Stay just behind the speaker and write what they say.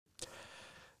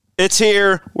It's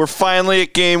here. We're finally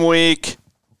at game week,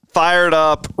 fired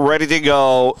up, ready to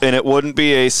go, and it wouldn't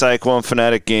be a Cyclone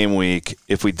Fanatic game week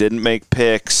if we didn't make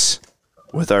picks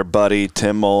with our buddy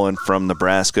Tim Mullen from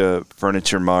Nebraska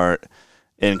Furniture Mart.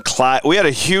 And we had a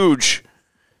huge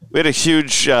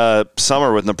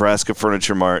summer with Nebraska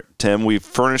Furniture Mart. Tim, we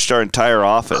furnished our entire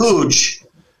office. Huge.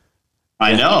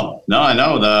 I know. No, I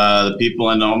know. The people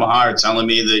in Omaha are telling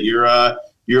me that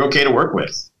you're okay to work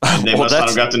with. They must not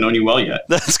have got to know you well yet.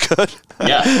 That's good.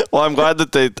 Yeah. Well, I'm glad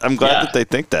that they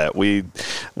think that. We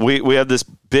have this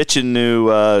bitchin'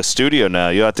 new studio now.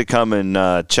 You have to come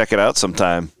and check it out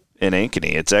sometime in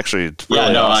Ankeny. It's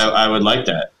really awesome. I would like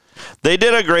that. They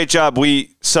did a great job.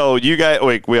 We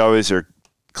always are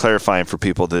clarifying for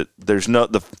people that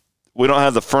we don't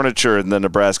have the furniture in the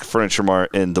Nebraska Furniture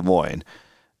Mart in Des Moines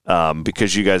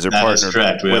because you guys are partnered. That is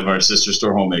correct. We have our sister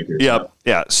store Homemakers. Yep.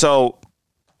 Yeah. So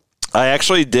I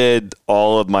actually did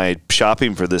all of my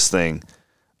shopping for this thing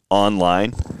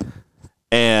online,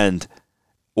 and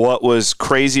what was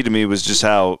crazy to me was just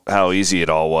how easy it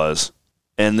all was.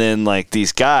 And then, like,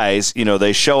 these guys,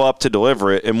 they show up to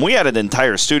deliver it, and we had an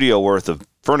entire studio worth of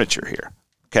furniture here,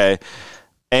 okay?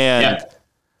 And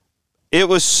it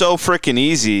was so freaking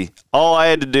easy. All I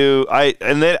had to do, I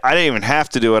didn't even have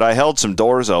to do it. I held some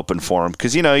doors open for them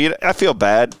because, I feel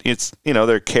bad. It's,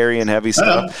 they're carrying heavy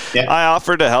stuff. Yeah. I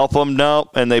offered to help them. No,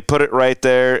 and they put it right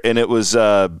there, and it was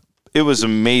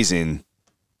amazing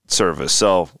service.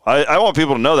 So I want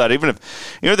people to know that even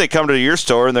if they come to your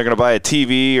store and they're going to buy a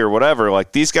TV or whatever,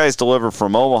 like these guys deliver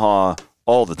from Omaha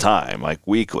all the time, like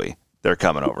weekly. They're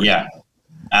coming over. Yeah,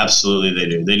 absolutely they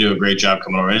do. They do a great job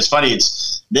coming over. And it's funny,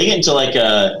 they get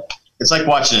into it's like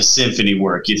watching a symphony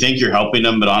work. You think you're helping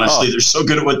them, but honestly, they're so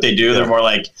good at what they do. Yeah. They're more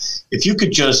like, if you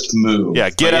could just move.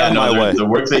 Yeah, get out of my way. The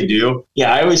work they do.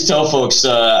 Yeah, I always tell folks,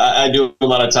 I do a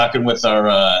lot of talking with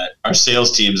our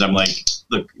sales teams. I'm like,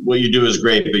 look, what you do is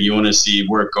great, but you want to see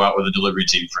work go out with a delivery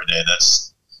team for a day.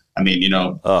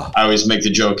 I always make the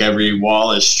joke, every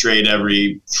wall is straight,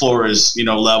 every floor is,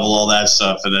 level, all that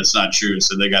stuff, and that's not true.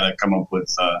 So they got to come up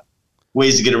with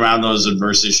ways to get around those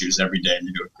adverse issues every day, and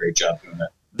they do a great job doing that.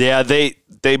 Yeah,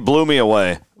 they blew me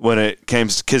away when it came,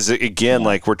 because again,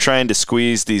 like we're trying to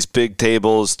squeeze these big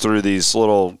tables through these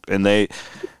little, and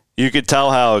you could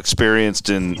tell how experienced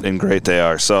and great they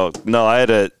are. So no,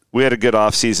 we had a good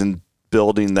off season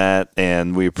building that,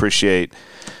 and we appreciate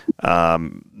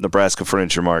Nebraska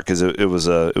Furniture Mart because it was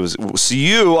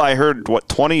so I heard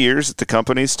 20 years at the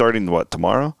company starting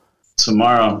tomorrow.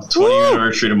 20-year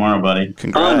anniversary tomorrow, buddy.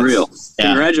 Congrats. Unreal. Yeah.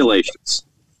 Congratulations.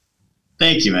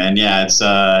 Thank you, man. Yeah, it's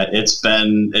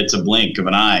a blink of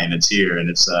an eye, and it's here, and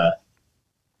it's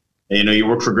you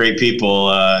work for great people.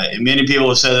 Many people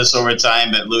have said this over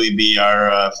time, but Louis B.,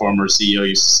 our former CEO,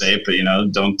 used to say it. But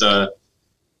don't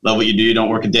love what you do. You don't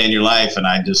work a day in your life, and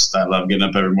I love getting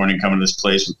up every morning, coming to this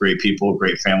place with great people,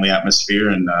 great family atmosphere,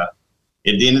 and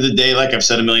at the end of the day, like I've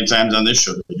said a million times on this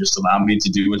show, they just allow me to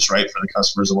do what's right for the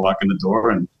customers that walk in the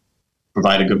door and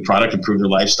provide a good product, improve their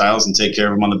lifestyles, and take care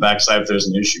of them on the backside if there's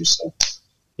an issue. So,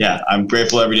 yeah, I'm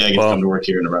grateful every day I get to come to work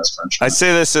here in Nebraska. I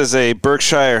say this as a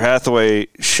Berkshire Hathaway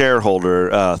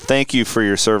shareholder. Thank you for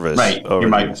your service. Right.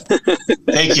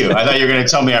 Thank you. I thought you were going to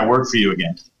tell me I work for you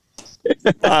again.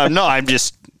 No,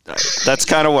 that's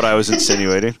kind of what I was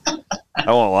insinuating.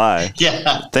 I won't lie.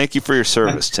 Yeah. Thank you for your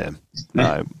service, Tim.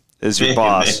 As your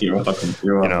boss. You're welcome.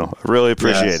 I really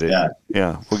appreciate it.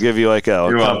 Yeah. We'll give you like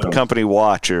a company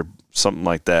watch or something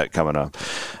like that coming up.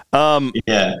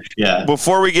 Yeah.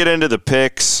 Before we get into the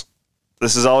picks,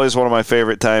 this is always one of my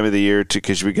favorite time of the year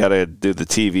because we got to do the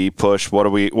TV push.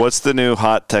 What's the new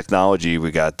hot technology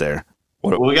we got there?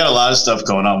 We got a lot of stuff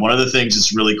going on. One of the things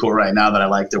that's really cool right now that I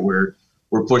like that we're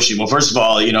pushing. Well, first of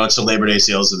all, it's a Labor Day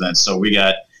sales event, so we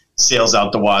got sales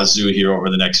out the wazoo here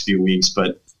over the next few weeks.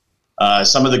 But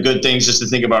some of the good things just to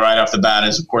think about right off the bat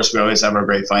is, of course, we always have our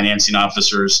great financing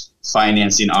offers.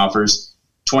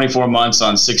 24 months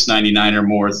on $699 or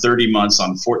more, 30 months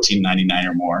on $14.99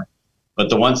 or more. But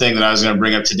the one thing that I was going to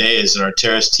bring up today is that our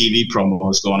Terrace TV promo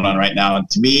is going on right now. And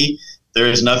to me, there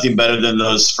is nothing better than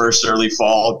those first early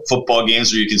fall football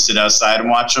games where you can sit outside and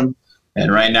watch them.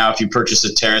 And right now, if you purchase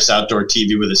a Terrace outdoor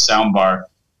TV with a sound bar,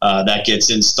 that gets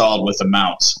installed with a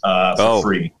mount for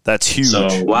free. That's huge.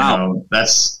 So, wow.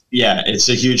 It's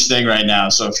a huge thing right now.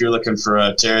 So if you're looking for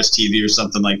a Terrace TV or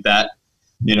something like that,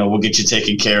 we'll get you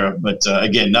taken care of. But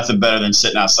again, nothing better than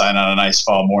sitting outside on a nice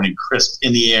fall morning, crisp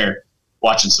in the air,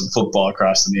 watching some football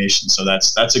across the nation. So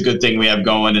that's a good thing we have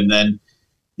going. And then,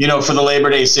 for the Labor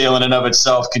Day sale in and of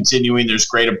itself, continuing, there's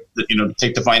great,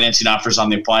 take the financing offers on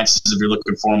the appliances if you're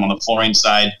looking for them on the flooring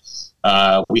side.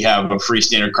 We have a free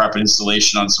standard carpet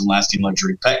installation on some lasting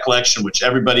luxury pet collection, which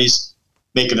everybody's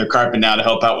making their carpet now to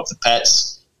help out with the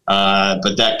pets.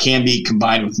 But that can be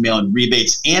combined with mail-in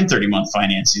rebates and 30-month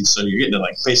financing. So you're getting to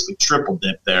like basically triple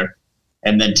dip there.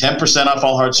 And then 10% off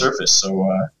all hard surface. So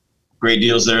great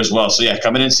deals there as well. So yeah,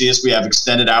 come in and see us. We have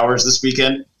extended hours this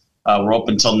weekend. We're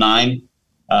open till 9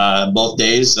 both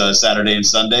days, Saturday and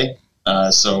Sunday.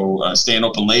 So staying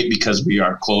open late because we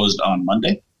are closed on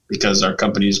Monday because our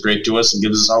company is great to us and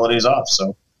gives us holidays off.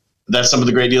 So that's some of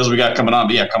the great deals we got coming on.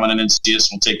 But yeah, come on in and see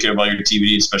us. We'll take care of all your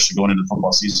TV, especially going into the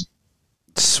football season.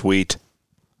 Sweet.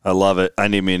 I love it. I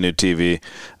need me a new TV.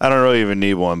 I don't really even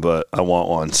need one, but I want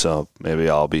one. So maybe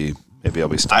I'll be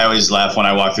stuck. I always laugh when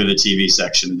I walk through the TV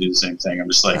section and do the same thing. I'm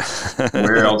just like,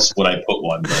 where else would I put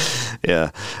one? But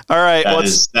yeah. All right.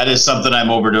 That is something I'm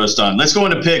overdosed on. Let's go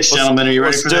into picks, gentlemen. Are you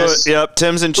ready for this? Yep.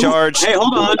 Tim's in charge. Hey,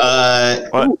 hold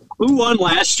on. Who won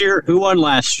last year?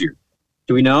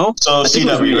 Do we know? So,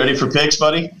 C-Dub, are you ready for picks,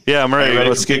 buddy? Yeah, I'm ready.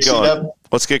 Let's get going. C-Dub?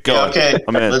 Let's get going. Yeah,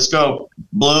 okay, let's go.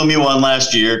 Bloom, you won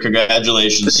last year.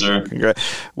 Congratulations, sir.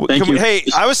 Thank you. Hey,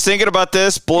 I was thinking about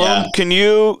this. Bloom, Can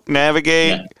you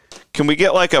navigate? Yeah. Can we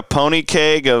get like a pony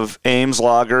keg of Ames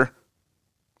Lager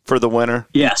for the winner?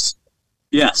 Yes.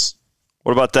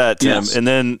 What about that, Tim? Yes. And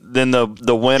then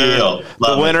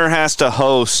the winner has to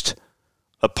host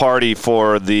a party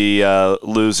for the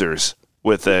losers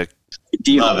with a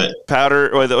deal. Love it.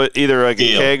 Powder, or either a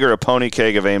keg or a pony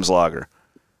keg of Ames Lager.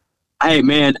 Hey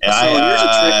man, here's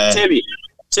a trade,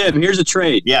 Tim. Here's a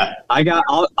trade. Yeah, I got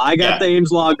the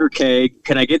Ames Lager keg.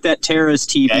 Can I get that Terrace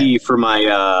TV for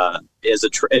my as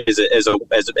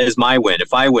my win?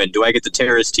 If I win, do I get the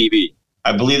Terrace TV?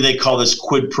 I believe they call this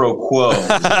quid pro quo.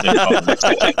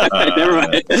 Never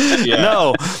mind.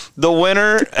 No, the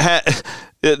winner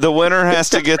has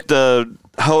to get the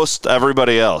host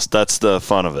everybody else. That's the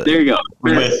fun of it. There you go.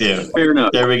 With you. Fair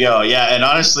enough. There we go. Yeah, and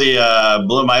honestly,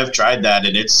 Bloom, I have tried that,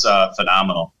 and it's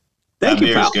phenomenal. Thank that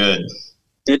you, beer pal. is good.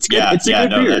 It's good. It's a good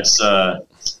beer.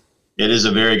 It is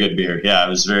a very good beer. Yeah, I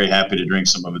was very happy to drink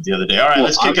some of it the other day. All right,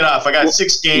 let's kick it off. I got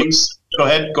 6 games. Go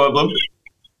ahead, Bloom.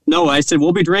 No, I said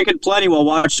we'll be drinking plenty while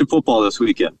watching football this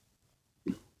weekend.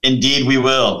 Indeed, we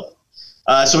will.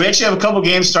 So we actually have a couple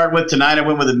games to start with tonight. I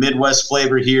went with a Midwest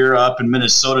flavor here up in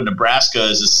Minnesota. Nebraska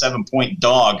is a 7-point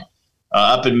dog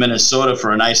up in Minnesota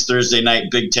for a nice Thursday night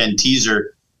Big Ten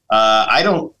teaser. I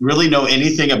don't really know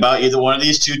anything about either one of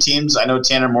these two teams. I know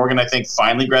Tanner Morgan, I think,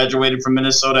 finally graduated from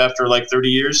Minnesota after like 30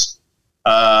 years.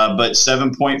 But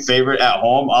 7-point favorite at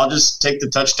home. I'll just take the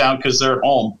touchdown because they're at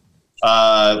home.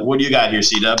 What do you got here,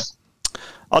 C-Dub?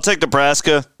 I'll take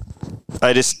Nebraska.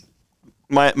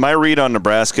 My read on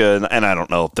Nebraska, and I don't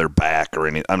know if they're back or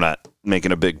anything. I'm not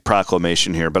making a big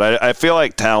proclamation here, but I feel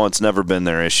like talent's never been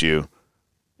their issue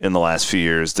in the last few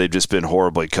years. They've just been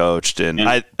horribly coached, and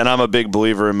I'm a big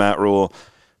believer in Matt Rule.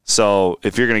 So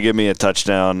if you're going to give me a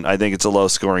touchdown, I think it's a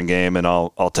low-scoring game, and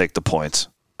I'll take the points.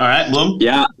 All right, Bloom?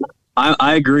 Yeah,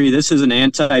 I agree. This is an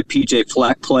anti-PJ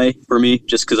Fleck play for me,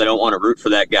 just because I don't want to root for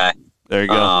that guy. There you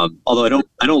go. Although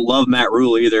I don't love Matt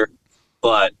Rule either,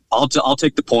 but I'll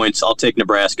take the points. I'll take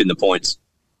Nebraska in the points.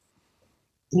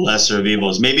 Lesser of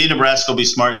evils. Maybe Nebraska will be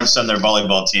smart and send their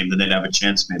volleyball team, then they'd have a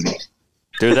chance maybe.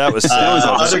 Dude, that was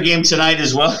awesome. Another game tonight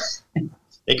as well.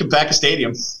 They can pack a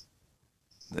stadium.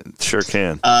 Sure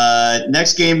can.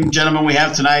 Next game, gentlemen, we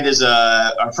have tonight is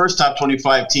our first top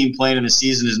 25 team playing in the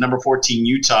season is number 14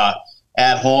 Utah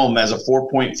at home as a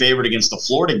 4-point favorite against the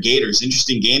Florida Gators.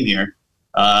 Interesting game here.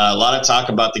 A lot of talk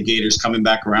about the Gators coming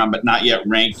back around, but not yet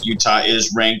ranked. Utah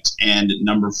is ranked and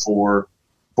number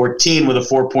 14 with a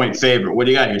 4-point favorite. What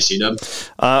do you got here, C-Dub?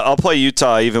 I'll play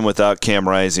Utah even without Cam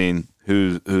Rising,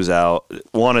 who's out.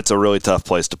 One, it's a really tough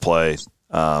place to play.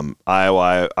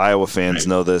 Iowa fans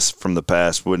know this from the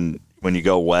past. When you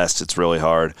go west, it's really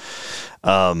hard.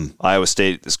 Iowa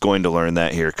State is going to learn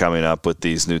that here coming up with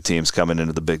these new teams coming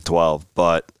into the Big 12.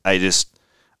 But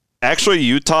actually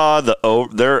Utah,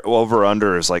 their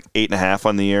over-under is like 8.5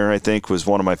 on the year, I think, was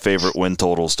one of my favorite win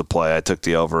totals to play. I took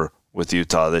the over with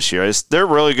Utah this year. They're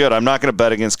really good. I'm not going to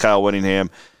bet against Kyle Whittingham.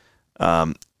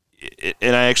 And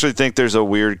I actually think there's a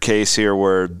weird case here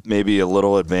where maybe a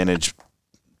little advantage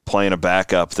playing a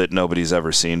backup that nobody's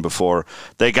ever seen before.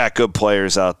 They got good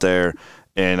players out there,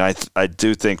 and I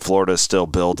do think Florida's still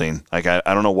building. Like I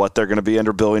don't know what they're going to be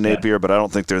under Billy Napier, but I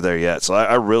don't think they're there yet. So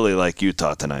I really like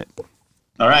Utah tonight.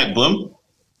 All right, Bloom?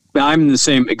 I'm in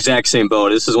the exact same boat.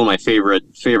 This is one of my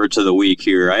favorites of the week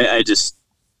here.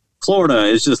 Florida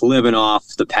is just living off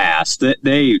the past.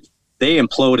 They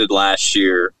imploded last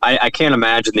year. I can't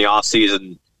imagine the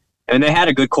offseason. And they had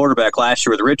a good quarterback last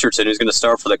year with Richardson, who's going to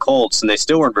start for the Colts, and they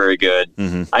still weren't very good.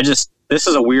 Mm-hmm. This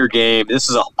is a weird game. This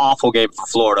is an awful game for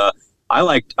Florida. I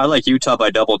like Utah by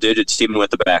double digits, even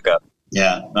with the backup.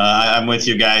 Yeah, I'm with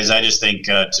you guys. I just think,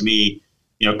 to me,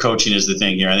 coaching is the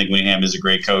thing here. I think Winningham is a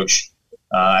great coach.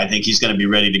 I think he's going to be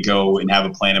ready to go and have a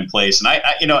plan in place. And I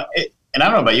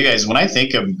don't know about you guys. When I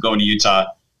think of going to Utah,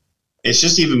 it's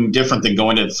just even different than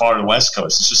going to the far West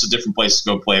Coast. It's just a different place to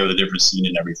go play with a different scene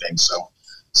and everything. So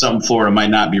something Florida might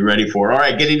not be ready for. All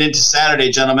right, getting into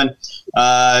Saturday, gentlemen.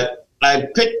 I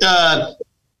picked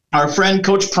our friend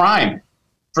Coach Prime.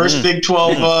 First Big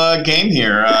 12 game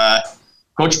here.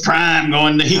 Coach Prime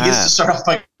he gets to start off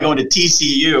by going to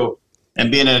TCU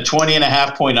and being a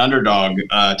 20.5-point underdog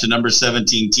to number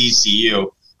 17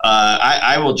 TCU.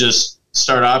 I will just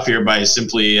start off here by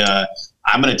simply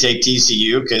I'm going to take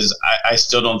TCU because I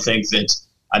still don't think that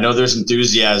 – I know there's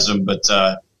enthusiasm, but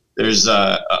there's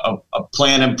a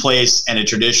plan in place and a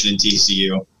tradition in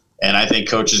TCU. And I think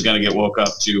Coach is going to get woke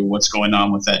up to what's going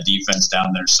on with that defense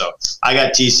down there. So I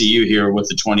got TCU here with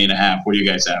the 20.5. What do you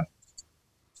guys have?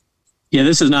 Yeah,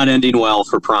 this is not ending well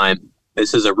for Prime.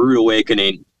 This is a rude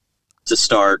awakening to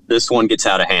start. This one gets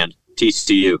out of hand.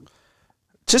 TCU.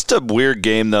 Just a weird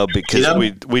game, though, because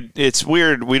it's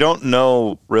weird. We don't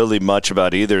know really much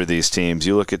about either of these teams.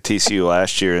 You look at TCU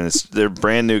last year, and they're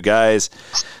brand new guys,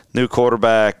 new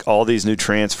quarterback, all these new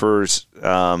transfers.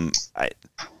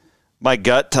 My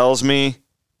gut tells me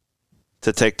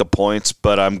to take the points,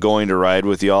 but I'm going to ride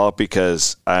with y'all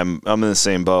because I'm in the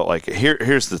same boat. Like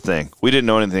here's the thing. We didn't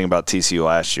know anything about TCU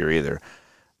last year either.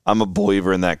 I'm a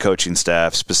believer in that coaching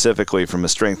staff, specifically from a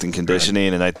strength and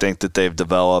conditioning, and I think that they've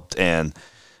developed. And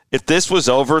if this was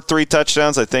over 3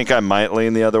 touchdowns, I think I might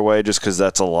lean the other way just because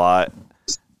that's a lot.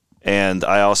 And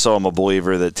I also am a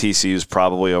believer that TCU is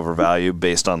probably overvalued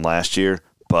based on last year,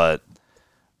 but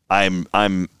I'm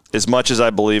as much as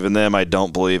I believe in them, I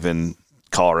don't believe in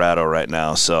Colorado right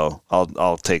now, so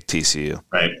I'll take TCU.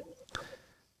 Right.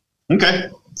 Okay.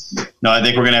 No, I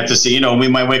think we're going to have to see. We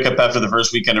might wake up after the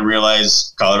first weekend and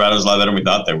realize Colorado's a lot better than we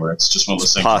thought they were. It's just one of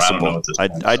those things. Possible. I don't know at this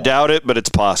point, I doubt it, but it's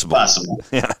possible. Possible.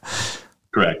 Yeah.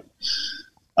 Correct.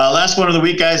 Last one of the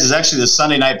week, guys, is actually the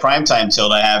Sunday night primetime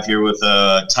tilt I have here with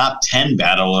a top 10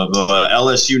 battle of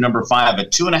LSU number 5, a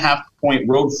 2.5-point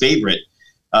road favorite.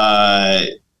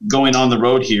 Going on the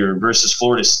road here versus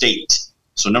Florida State.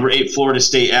 So number 8, Florida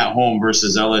State at home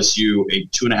versus LSU, a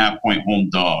 2.5-point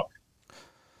home dog.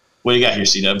 What do you got here,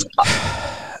 C-Dub?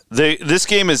 This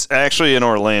game is actually in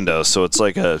Orlando, so it's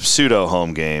like a pseudo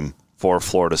home game for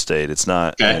Florida State. It's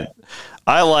not. Okay.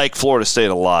 I like Florida State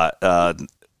a lot.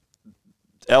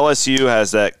 LSU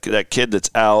has that kid that's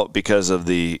out because of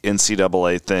the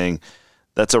NCAA thing.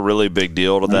 That's a really big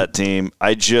deal to that team.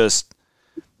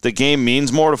 The game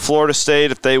means more to Florida State.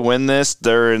 If they win this,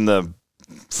 they're in the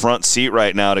front seat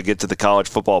right now to get to the college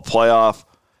football playoff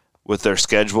with their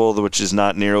schedule, which is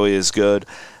not nearly as good.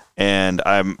 And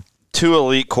I'm 2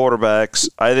 elite quarterbacks.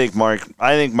 I think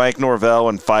Mike Norvell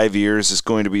in 5 years is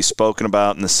going to be spoken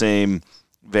about in the same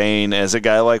vein as a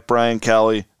guy like Brian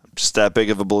Kelly. I'm just that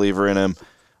big of a believer in him.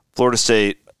 Florida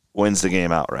State wins the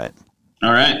game outright.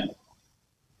 All right.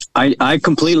 I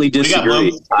completely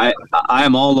disagree. I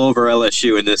am all over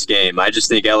LSU in this game. I just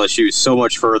think LSU is so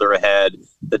much further ahead.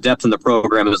 The depth in the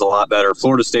program is a lot better.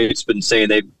 Florida State's been saying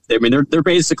they're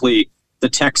basically the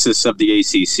Texas of the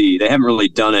ACC. They haven't really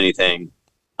done anything.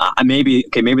 Maybe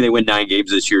they win 9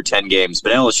 games this year, 10 games,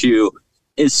 but LSU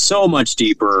is so much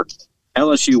deeper.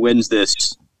 LSU wins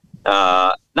this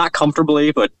not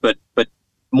comfortably, but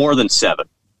more than 7.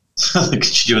 Look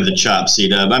at you doing the chop,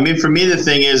 C-Dub. I mean, for me, the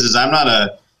thing is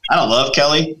I don't love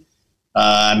Kelly.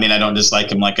 I don't dislike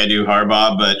him like I do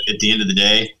Harbaugh, but at the end of the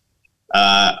day,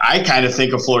 I kind of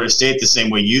think of Florida State the same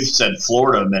way you said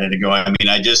Florida a minute ago.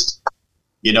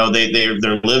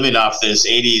 They're living off this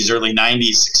 80s, early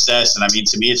 90s success. And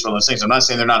to me, it's one of those things. I'm not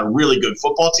saying they're not a really good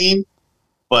football team,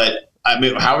 but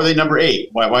how are they number 8?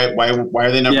 Why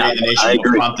are they number 8 in the nation?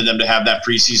 What prompted them to have that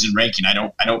preseason ranking? I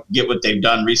don't get what they've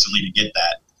done recently to get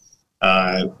that.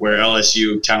 Where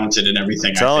LSU talented and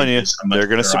everything. I'm telling you, they're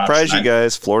going to surprise you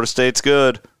guys. Florida State's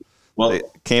good. Well, they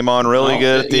came on really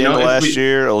good at the end of last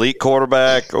year. Elite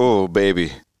quarterback. Oh,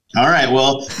 baby. All right.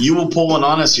 Well, you will pull one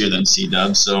on us here then,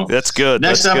 C-Dub. So that's good.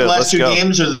 Next up, last 2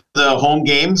 games are the home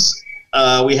games.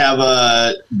 We have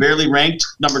barely ranked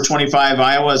number 25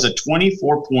 Iowa as a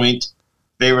 24-point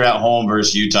favorite at home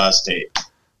versus Utah State.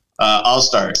 I'll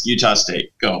start. Utah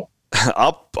State, go.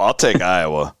 I'll take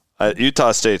Iowa.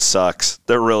 Utah State sucks.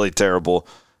 They're really terrible.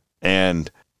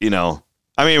 And,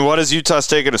 what is Utah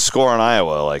State going to score on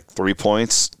Iowa? Like 3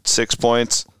 points, 6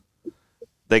 points?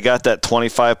 They got that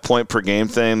 25-point per game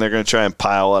thing. They're going to try and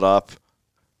pile it up.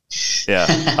 Yeah,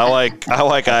 I like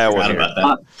Iowa here. About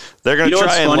that. They're going to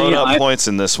try and load up points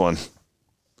in this one.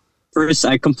 Chris,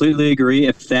 I completely agree.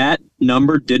 If that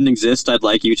number didn't exist, I'd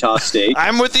like Utah State.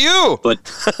 I'm with you. But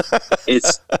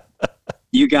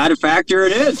you got to factor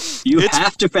it in. You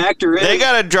have to factor in. They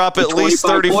got to drop at least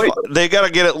 30. They got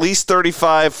to get at least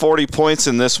 35, 40 points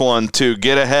in this one to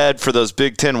get ahead for those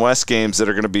Big Ten West games that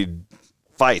are going to be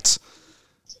fights.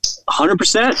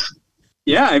 100%.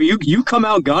 Yeah, I mean, you come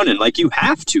out gunning like you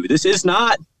have to. This is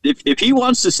not if he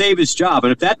wants to save his job,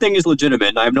 and if that thing is legitimate,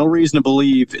 and I have no reason to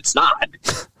believe it's not,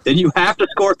 then you have to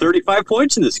score 35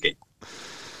 points in this game.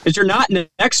 Because you're not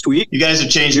next week. You guys have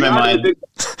changed my mind.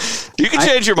 You can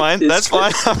change your mind. That's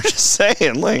fine. I'm just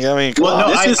saying. Like, I mean,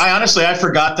 I honestly, I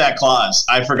forgot that clause.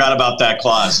 I forgot about that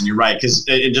clause, and you're right. Because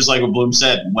just like what Blum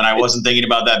said, when I wasn't thinking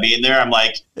about that being there, I'm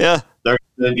like, yeah, they're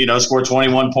score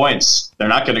 21 points. They're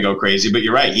not going to go crazy, but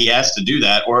you're right. He has to do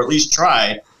that, or at least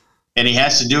try, and he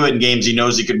has to do it in games he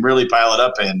knows he can really pile it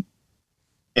up in.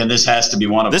 And this has to be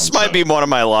one of them. This might be one of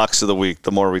my locks of the week.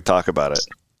 The more we talk about it,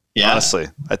 yeah, honestly,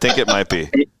 I think it might be.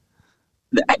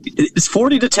 It's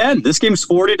 40-10. This game's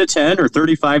 40-10 or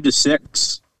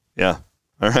 35-6. Yeah.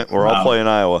 All right. We're all playing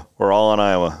Iowa. We're all on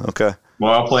Iowa. Okay. We're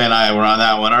all playing Iowa. We're on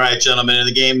that one. All right, gentlemen. In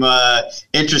the game,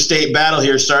 interstate battle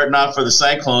here, starting off for the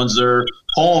Cyclones. They're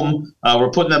home.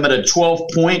 We're putting them at a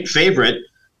 12-point favorite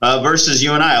versus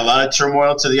UNI. A lot of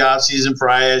turmoil to the offseason for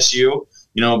ISU.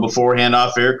 Beforehand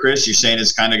off air, Chris, you're saying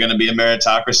it's kind of going to be a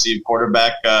meritocracy of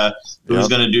quarterback. Who's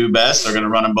going to do best? They're going to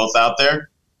run them both out there.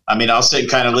 I mean, I'll sit and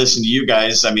kind of listen to you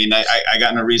guys. I mean, I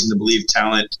got no reason to believe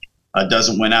talent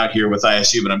doesn't win out here with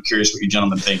ISU, but I'm curious what you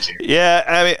gentlemen think here. Yeah,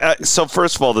 I mean, so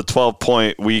first of all, the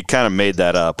 12-point, we kind of made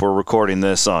that up. We're recording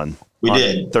this on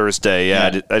Thursday.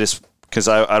 Yeah. I just because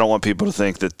I don't want people to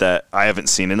think that I haven't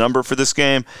seen a number for this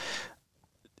game.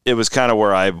 It was kind of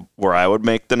where I would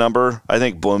make the number. I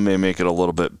think Blum may make it a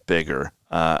little bit bigger.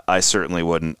 I certainly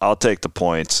wouldn't. I'll take the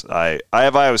points. I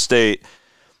have Iowa State.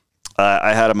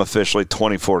 I had them officially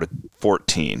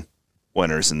 24-14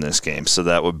 winners in this game, so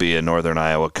that would be a Northern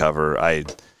Iowa cover.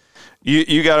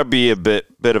 You got to be a bit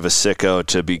of a sicko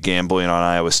to be gambling on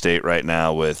Iowa State right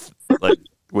now with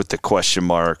the question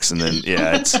marks, and then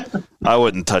I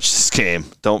wouldn't touch this game.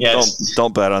 Don't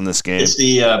bet on this game. It's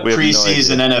the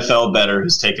preseason NFL bettor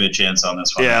who's taking a chance on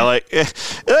this one. Yeah,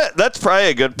 that's probably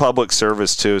a good public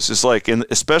service too. It's just like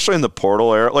especially in the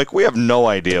portal era, like we have no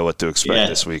idea what to expect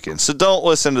this weekend. So don't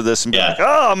listen to this and be like,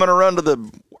 "Oh, I'm going to run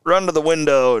to the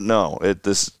window." No,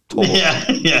 this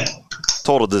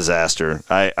total disaster.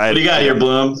 What do you got here,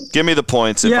 Blum? Give me the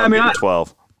points. If I'm getting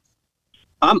 12.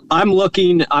 I'm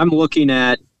looking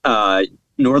at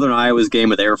Northern Iowa's game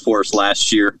with Air Force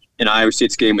last year and Iowa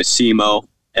State's game with SEMO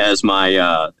as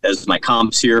my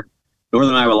comps here.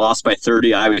 Northern Iowa lost by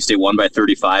 30. Iowa State won by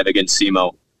 35 against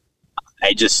SEMO.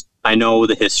 I know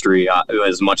the history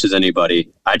as much as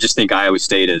anybody. I just think Iowa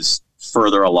State is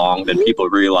further along than people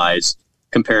realize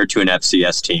compared to an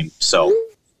FCS team. So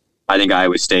I think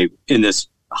Iowa State in this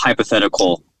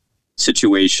hypothetical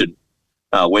situation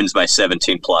wins by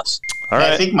 17 plus. All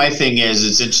right. I think my thing is,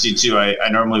 it's interesting too. I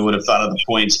normally would have thought of the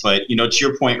points, but to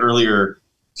your point earlier,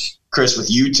 Chris, with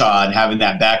Utah and having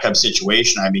that backup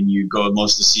situation, I mean, you go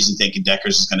most of the season thinking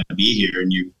Deckers is going to be here,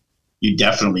 and you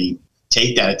definitely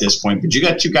take that at this point. But you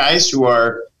got two guys who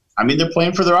are, I mean, they're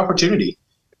playing for their opportunity,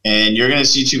 and you're going to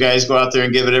see two guys go out there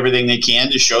and give it everything they can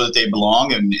to show that they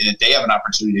belong and that they have an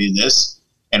opportunity in this.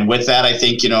 And with that, I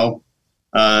think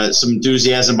some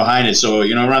enthusiasm behind it. So,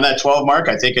 around that 12 mark,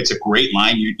 I think it's a great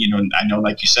line. I know,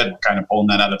 like you said, we're kind of pulling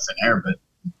that out of thin air, but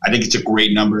I think it's a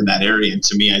great number in that area. And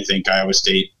to me, I think Iowa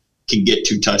State can get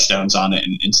 2 touchdowns on it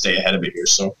and stay ahead of it here.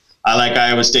 So I like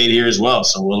Iowa State here as well.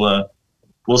 So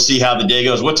we'll see how the day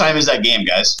goes. What time is that game,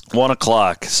 guys?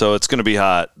 1:00. So it's going to be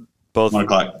hot. Both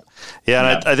 1:00. Yeah,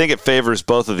 and I think it favors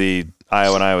both of the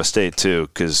Iowa and Iowa State too,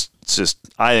 because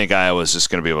I think Iowa's just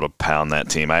going to be able to pound that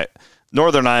team.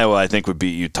 Northern Iowa, I think, would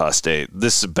beat Utah State.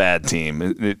 This is a bad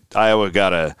team. Iowa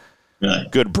got a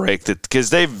good break because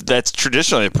that's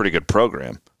traditionally a pretty good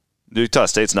program. Utah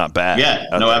State's not bad.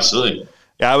 Yeah, no, absolutely.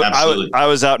 Yeah, absolutely. I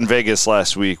was out in Vegas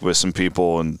last week with some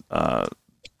people and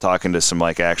talking to some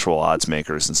actual odds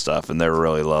makers and stuff, and they were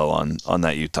really low on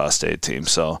that Utah State team.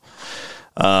 So,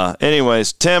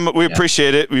 anyways, Tim, we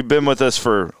appreciate it. We've been with us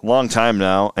for a long time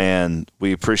now, and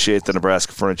we appreciate the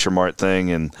Nebraska Furniture Mart thing.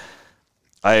 And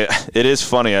it is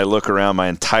funny. I look around, my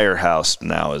entire house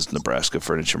now is Nebraska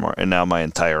Furniture Mart, and now my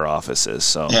entire office is.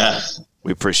 So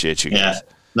we appreciate you guys. Yeah.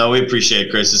 No, we appreciate it,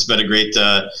 Chris. It's been a great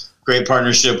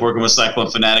partnership working with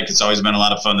Cyclone Fanatic. It's always been a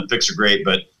lot of fun. The picks are great,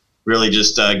 but really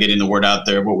just getting the word out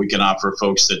there, what we can offer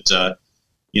folks that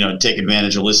take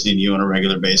advantage of listening to you on a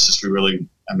regular basis.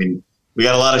 We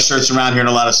got a lot of shirts around here and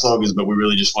a lot of slogans, but we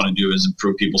really just want to do is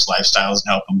improve people's lifestyles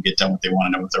and help them get done what they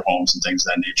want to know with their homes and things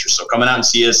of that nature. So coming out and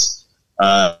see us,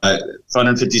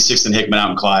 156th and Hickman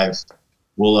out in Clive.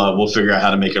 We'll figure out how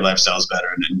to make your lifestyles better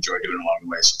and enjoy doing it along the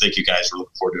way. So thank you guys. We're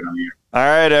looking forward to another year. All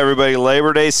right, everybody.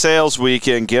 Labor Day sales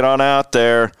weekend. Get on out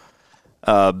there.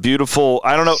 Beautiful.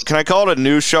 I don't know. Can I call it a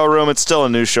new showroom? It's still a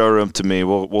new showroom to me.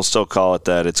 We'll still call it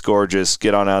that. It's gorgeous.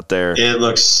 Get on out there. It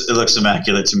looks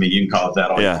immaculate to me. You can call it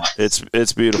that all you want.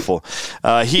 It's beautiful.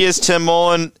 He is Tim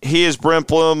Mullen. He is Brent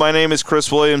Blum. My name is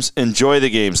Chris Williams. Enjoy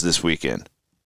the games this weekend.